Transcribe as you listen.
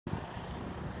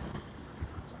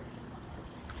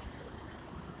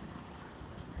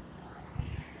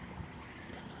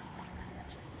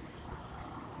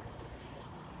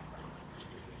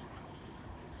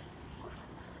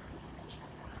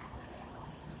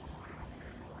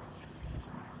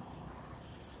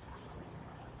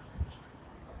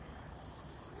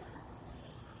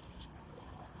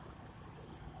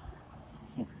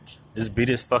This beat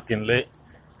is fucking lit.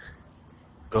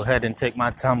 Go ahead and take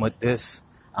my time with this.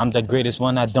 I'm the greatest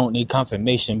one, I don't need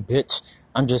confirmation, bitch.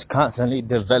 I'm just constantly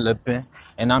developing,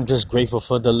 and I'm just grateful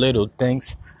for the little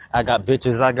things. I got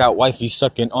bitches, I got wifey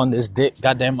sucking on this dick.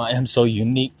 Goddamn, I am so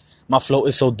unique. My flow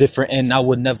is so different, and I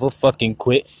would never fucking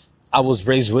quit. I was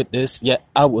raised with this, yeah,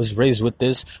 I was raised with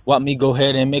this. Want me go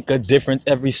ahead and make a difference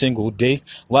every single day.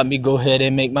 Want me go ahead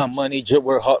and make my money just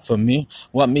work hard for me.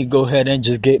 Want me go ahead and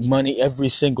just get money every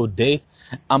single day.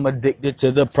 I'm addicted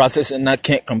to the process and I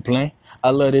can't complain. I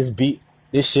love this beat.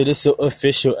 This shit is so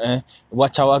official, and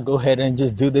watch how I go ahead and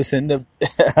just do this in the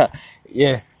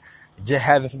yeah, just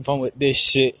having fun with this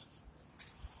shit.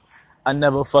 I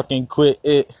never fucking quit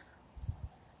it.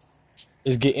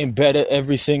 It's getting better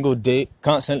every single day.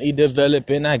 Constantly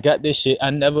developing. I got this shit. I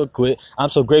never quit. I'm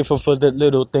so grateful for the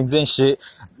little things and shit.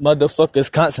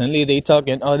 Motherfuckers constantly they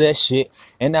talking all that shit.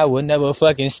 And I will never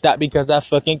fucking stop because I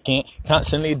fucking can't.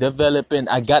 Constantly developing.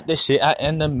 I got this shit. I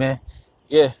am the man.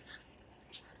 Yeah.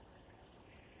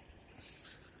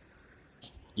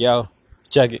 Yo,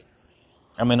 check it.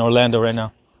 I'm in Orlando right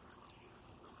now.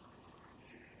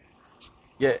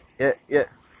 Yeah, yeah, yeah.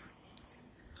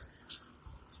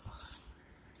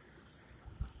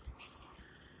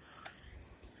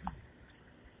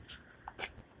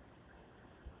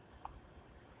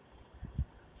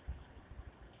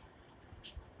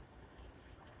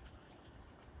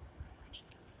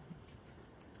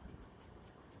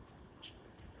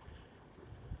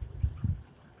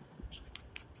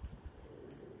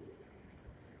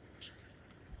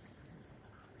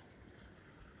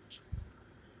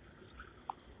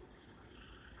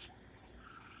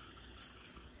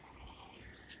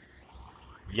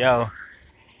 Yo,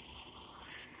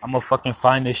 I'ma fucking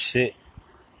find this shit.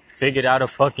 Figured out a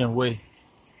fucking way.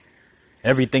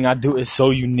 Everything I do is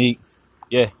so unique.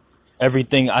 Yeah.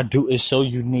 Everything I do is so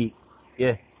unique.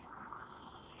 Yeah.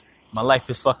 My life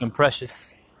is fucking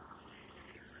precious.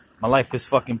 My life is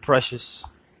fucking precious.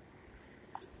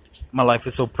 My life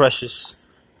is so precious.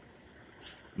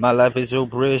 My life is so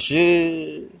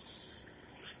precious.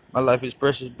 My life is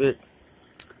precious, bitch.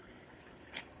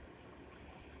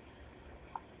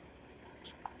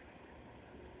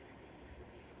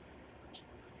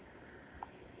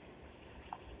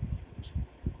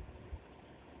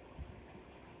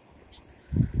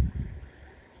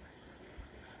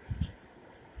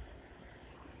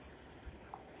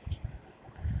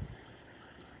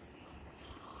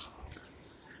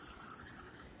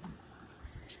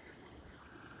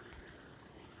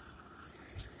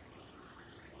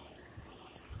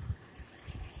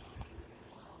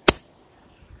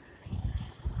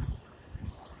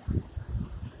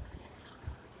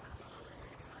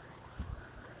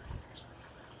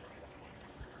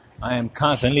 I am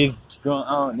constantly growing.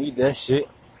 I don't need that shit.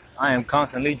 I am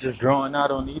constantly just growing. I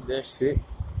don't need that shit.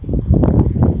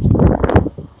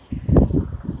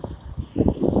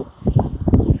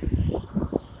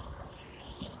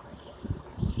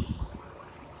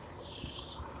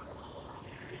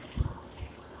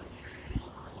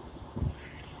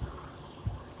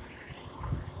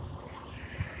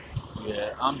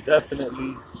 Yeah, I'm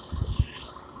definitely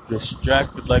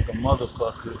distracted like a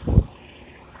motherfucker.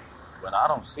 But I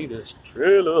don't see this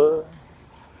trailer. I'm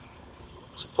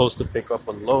supposed to pick up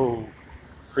a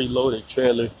preloaded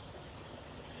trailer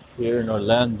here in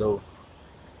Orlando.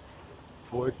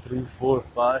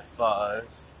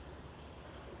 43455.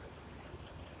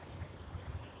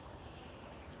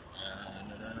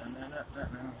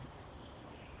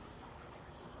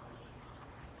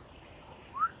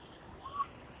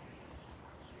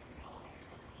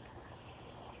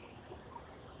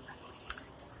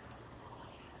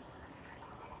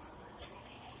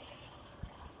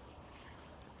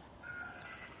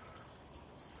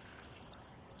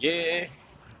 Yeah,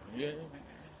 yeah,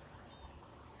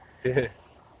 yeah.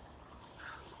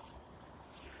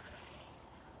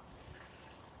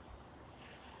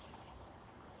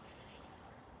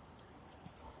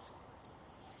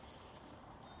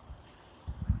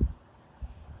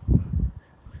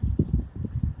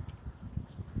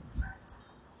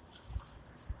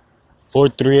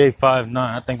 43859.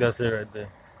 I think that's it right there.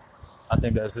 I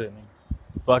think that's it, man.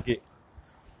 Fuck it.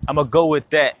 I'ma go with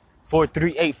that.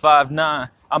 43859.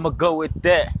 I'ma go with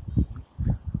that.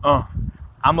 Uh,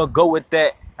 I'ma go with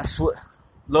that. I swear.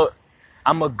 Look,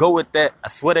 I'ma go with that. I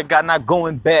swear to God, not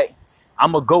going back.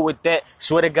 I'ma go with that.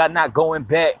 Swear to God, not going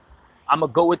back. I'ma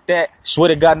go with that. Swear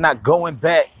to God, not going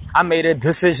back. I made a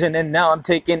decision and now I'm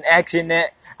taking action.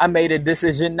 I made a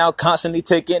decision, now constantly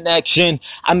taking action.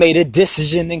 I made a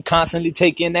decision and constantly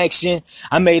taking action.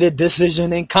 I made a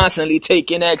decision and constantly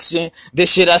taking action.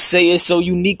 This shit I say is so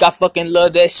unique, I fucking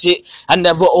love that shit. I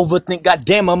never overthink,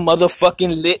 goddamn I'm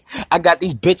motherfucking lit. I got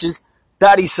these bitches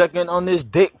thotty sucking on this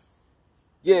dick.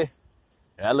 Yeah,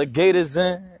 alligators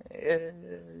in. Yeah.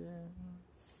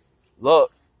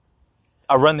 Look,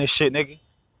 I run this shit, nigga.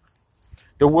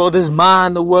 The world is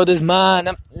mine, the world is mine,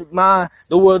 I'm mine.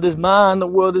 The world is mine, the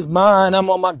world is mine, I'm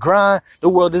on my grind. The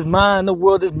world is mine, the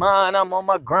world is mine, I'm on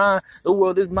my grind. The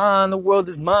world is mine, the world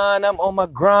is mine, I'm on my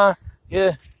grind.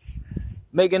 Yeah,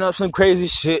 making up some crazy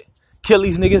shit. Kill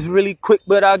these niggas really quick,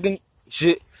 but I can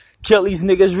shit. Kill these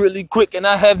niggas really quick and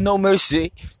I have no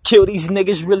mercy. Kill these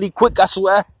niggas really quick, I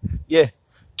swear. Yeah,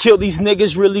 kill these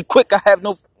niggas really quick, I have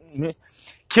no...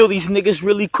 Kill these niggas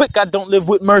really quick, I don't live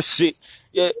with mercy.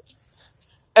 Yeah.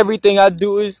 Everything I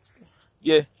do is,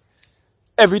 yeah.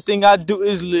 Everything I do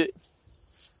is lit.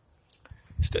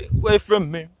 Stay away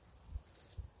from me.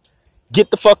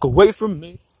 Get the fuck away from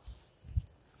me.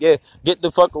 Yeah, get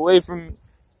the fuck away from me.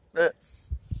 Yeah.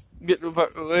 Get the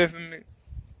fuck away from me.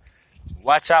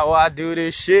 Watch how I do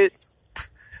this shit.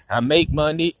 I make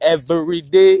money every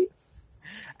day.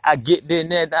 I get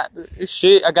denied this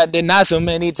shit. I got denied so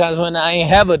many times when I ain't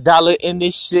have $1 in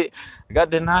this shit. I got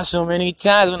denied so many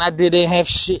times when I didn't have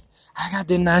shit. I got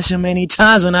denied so many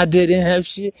times when I didn't have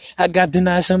shit. I got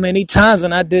denied so many times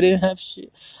when I didn't have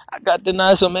shit. I got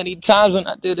denied so many times when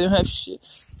I didn't have shit.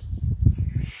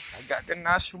 I got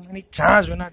denied so many times when I